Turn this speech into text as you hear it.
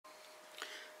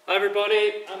Hi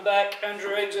everybody, I'm back,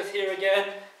 Andrew Ainsworth here again.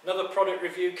 Another product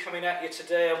review coming at you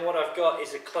today, and what I've got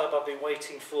is a club I've been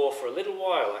waiting for a little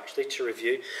while actually to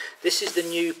review. This is the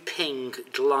new Ping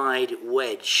Glide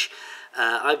Wedge.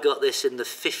 I've got this in the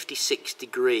 56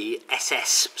 degree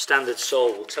SS standard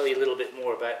sole. We'll tell you a little bit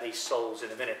more about these soles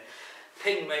in a minute.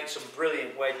 Ping makes some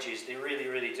brilliant wedges, they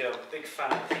really do. I'm a big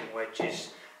fan of Ping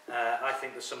wedges. I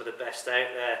think they're some of the best out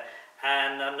there.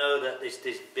 And I know that there's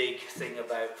this big thing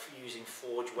about using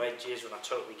forged wedges, and I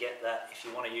totally get that. If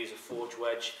you want to use a forged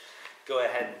wedge, go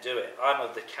ahead and do it. I'm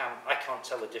of the camp, I can't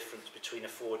tell the difference between a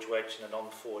forged wedge and a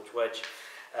non-forged wedge.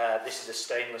 This is a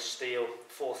stainless steel,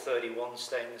 431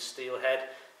 stainless steel head.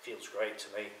 Feels great to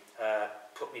me.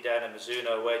 Put me down a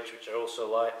Mizuno wedge, which I also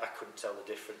like. I couldn't tell the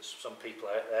difference. Some people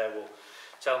out there will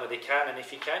tell me they can, and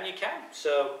if you can, you can.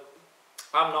 So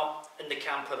I'm not in the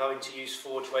camp of having to use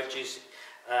forged wedges.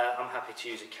 I'm happy to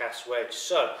use a cast wedge.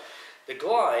 So the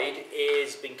Glide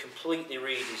is been completely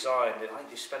redesigned. I think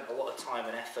they've spent a lot of time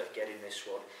and effort getting this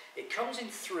one. It comes in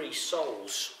 3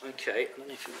 soles. Okay, I don't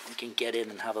know if you can get in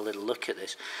and have a little look at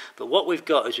this. But what we've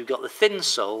got is we've got the thin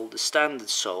sole, the standard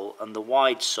sole and the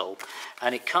wide sole.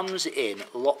 And it comes in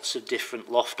lots of different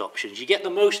loft options. You get the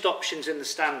most options in the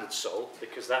standard sole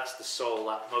because that's the sole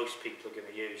that most people are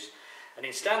going to use. And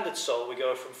in standard sole we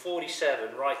go from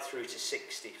 47 right through to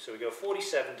 60. So we go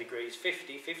 47 degrees,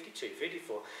 50, 52,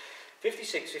 54,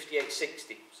 56, 58,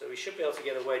 60. So we should be able to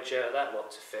get a wedge out of that lot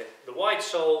to fit. The wide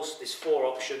soles, there's 4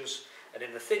 options, and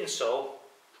in the thin sole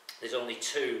there's only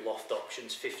 2 loft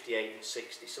options, 58 and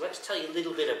 60. So let's tell you a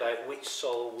little bit about which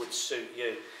sole would suit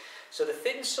you. So the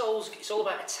thin soles, it's all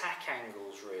about attack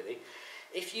angles really.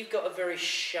 If you've got a very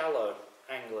shallow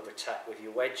angle of attack with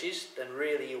your wedges, then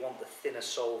really you want the thinner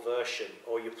sole version,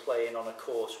 or you're playing on a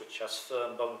course which has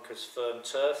firm bunkers, firm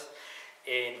turf.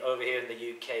 Over here in the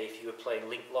UK, if you were playing a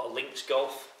lot of links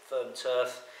golf, firm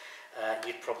turf,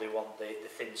 you'd probably want the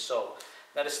thin sole.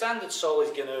 Now the standard sole is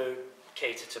going to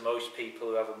cater to most people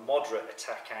who have a moderate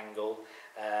attack angle,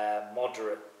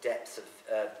 moderate depth of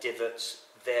divots,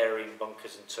 varying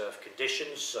bunkers and turf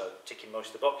conditions, so ticking most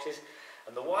of the boxes.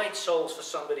 And the wide sole's for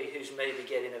somebody who's maybe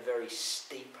getting a very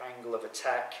steep angle of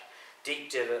attack,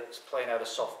 deep divots, playing out of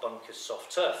soft bunkers,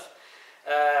 soft turf.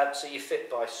 So you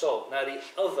fit by sole. Now the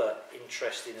other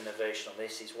interesting innovation on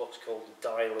this is what's called the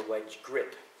dialer wedge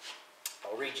grip.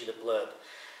 I'll read you the blurb.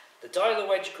 The dialer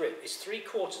wedge grip is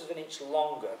 3/4 of an inch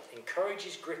longer,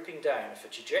 encourages gripping down for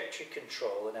trajectory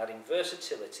control and adding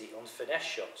versatility on finesse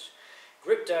shots.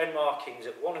 Grip down markings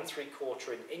at 1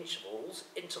 3/4 inch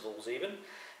intervals even,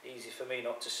 easy for me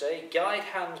not to say, guide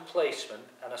hand placement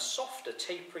and a softer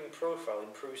tapering profile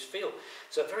improves feel.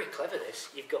 So very clever this.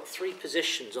 You've got 3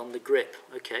 positions on the grip,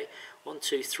 okay, 1,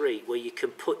 2, 3, where you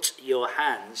can put your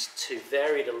hands to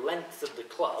vary the length of the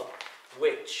club,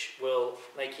 which will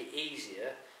make it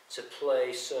easier to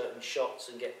play certain shots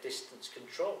and get distance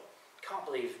control. Can't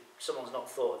believe someone's not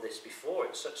thought of this before.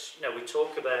 It's such, you know, we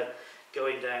talk about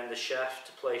going down the shaft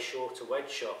to play shorter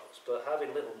wedge shots, but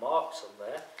having little marks on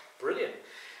there, brilliant.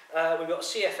 We've got a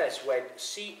CFS wedge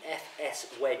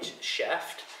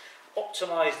shaft,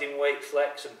 optimised in weight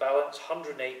flex and balance,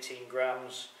 118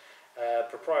 grams,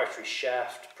 proprietary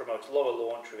shaft, promotes lower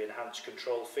launch with enhanced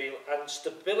control feel and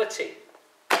stability.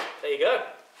 There you go.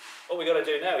 All we've got to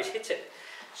do now is hit it.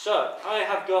 So I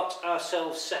have got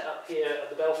ourselves set up here at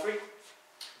the Belfry,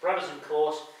 Brabazon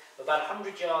course, about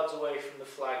 100 yards away from the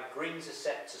flag. Greens are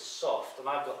set to soft, and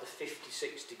I've got the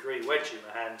 56 degree wedge in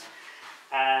my hand.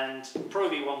 And Pro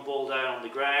V1 ball down on the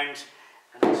ground,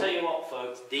 and I'll tell you what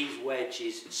folks, these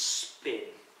wedges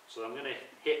spin. So I'm going to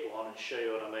hit one and show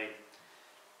you what I mean.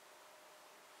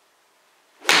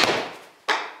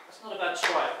 That's not a bad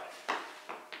strike.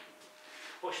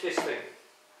 Watch this thing.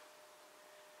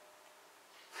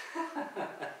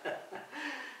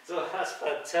 So that's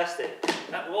fantastic.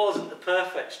 That wasn't the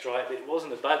perfect strike, but it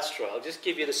wasn't a bad strike. I'll just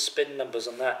give you the spin numbers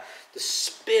on that. The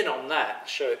spin on that,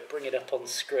 show it, bring it up on the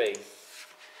screen,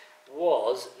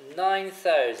 was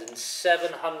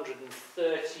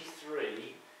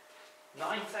 9,733,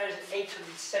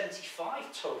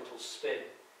 9,875 total spin,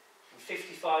 and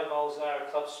 55 miles an hour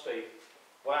club speed.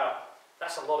 Wow,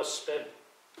 that's a lot of spin.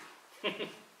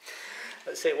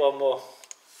 Let's hit one more.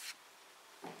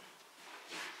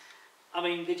 I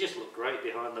mean, they just look great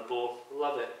behind the ball.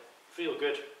 Love it. Feel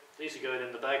good. These are going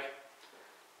in the bag.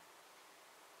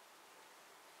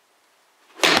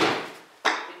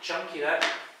 Bit chunky that.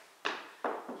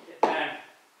 Get down.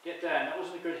 Get down. That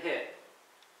wasn't a good hit.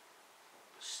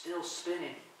 Still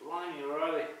spinning. Blimey, where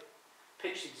are we?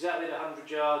 Pitched exactly at 100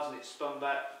 yards and it spun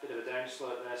back. Bit of a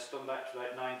downslope there. Spun back to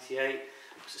about 98.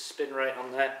 What's the spin rate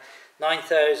on that?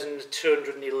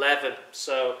 9,211,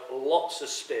 so lots of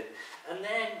spin. And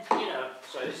then, you know,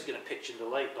 sorry, this is going to pitch in the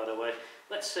lake, by the way.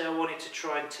 Let's say I wanted to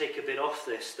try and take a bit off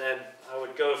this, then I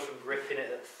would go from gripping it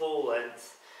at full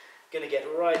length, going to get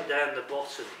right down the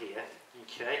bottom here,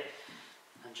 okay,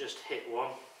 and just hit one.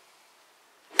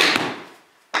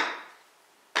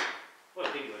 Well,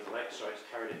 I didn't go in the lake, sorry, it's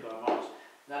carried it by miles.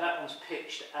 Now that one's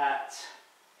pitched at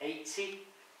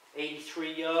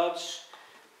 83 yards.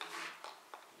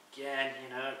 Again, you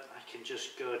know, I can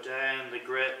just go down the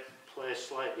grip, play a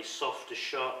slightly softer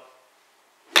shot.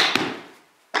 And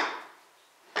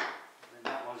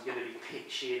that one's going to be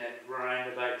pitching at round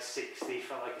about 60,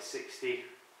 felt like a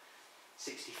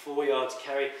 64 yards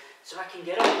carry. So I can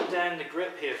get up and down the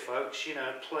grip here, folks, you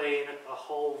know, playing a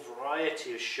whole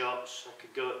variety of shots. I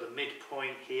could go at the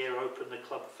midpoint here, open the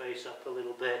club face up a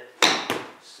little bit,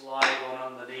 slide one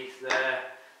underneath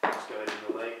there. Let's go in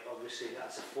the lake, obviously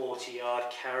that's a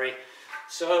 40-yard carry.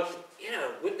 So, you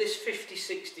know, with this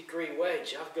 56-degree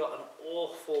wedge, I've got an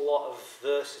awful lot of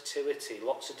versatility,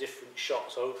 lots of different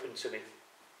shots open to me.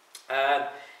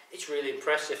 It's really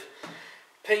impressive.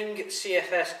 Ping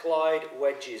CFS Glide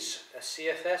Wedges.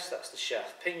 CFS, that's the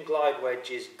shaft. Ping Glide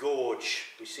Wedges,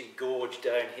 Gorge. We see Gorge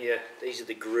down here. These are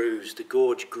the grooves, the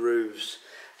Gorge grooves.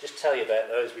 Just tell you about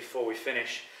those before we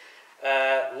finish.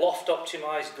 Loft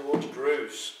optimized Gorge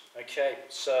grooves. Okay,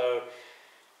 so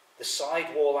the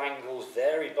sidewall angles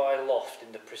vary by loft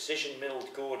in the precision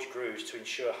milled Gorge grooves to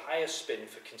ensure higher spin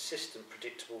for consistent,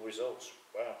 predictable results.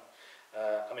 Wow.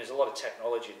 I mean, there's a lot of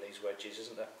technology in these wedges,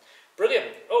 isn't there?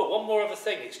 Brilliant. Oh, one more other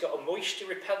thing. It's got a moisture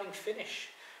repelling finish.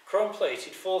 Chrome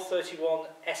plated 431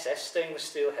 SS stainless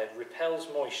steel head repels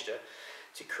moisture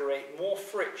to create more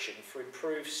friction for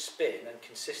improved spin and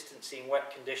consistency in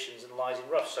wet conditions and lies in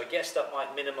rough. So I guess that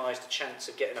might minimise the chance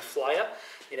of getting a flyer.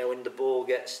 You know, when the ball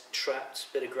gets trapped,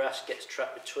 a bit of grass gets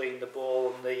trapped between the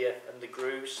ball and the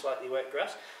grooves, slightly wet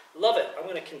grass. Love it. I'm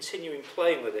going to continue in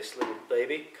playing with this little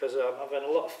baby because I've had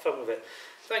a lot of fun with it.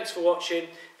 Thanks for watching.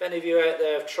 If any of you out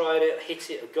there have tried it, hit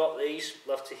it, or got these,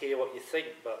 love to hear what you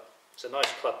think, but it's a nice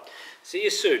club. See you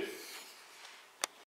soon.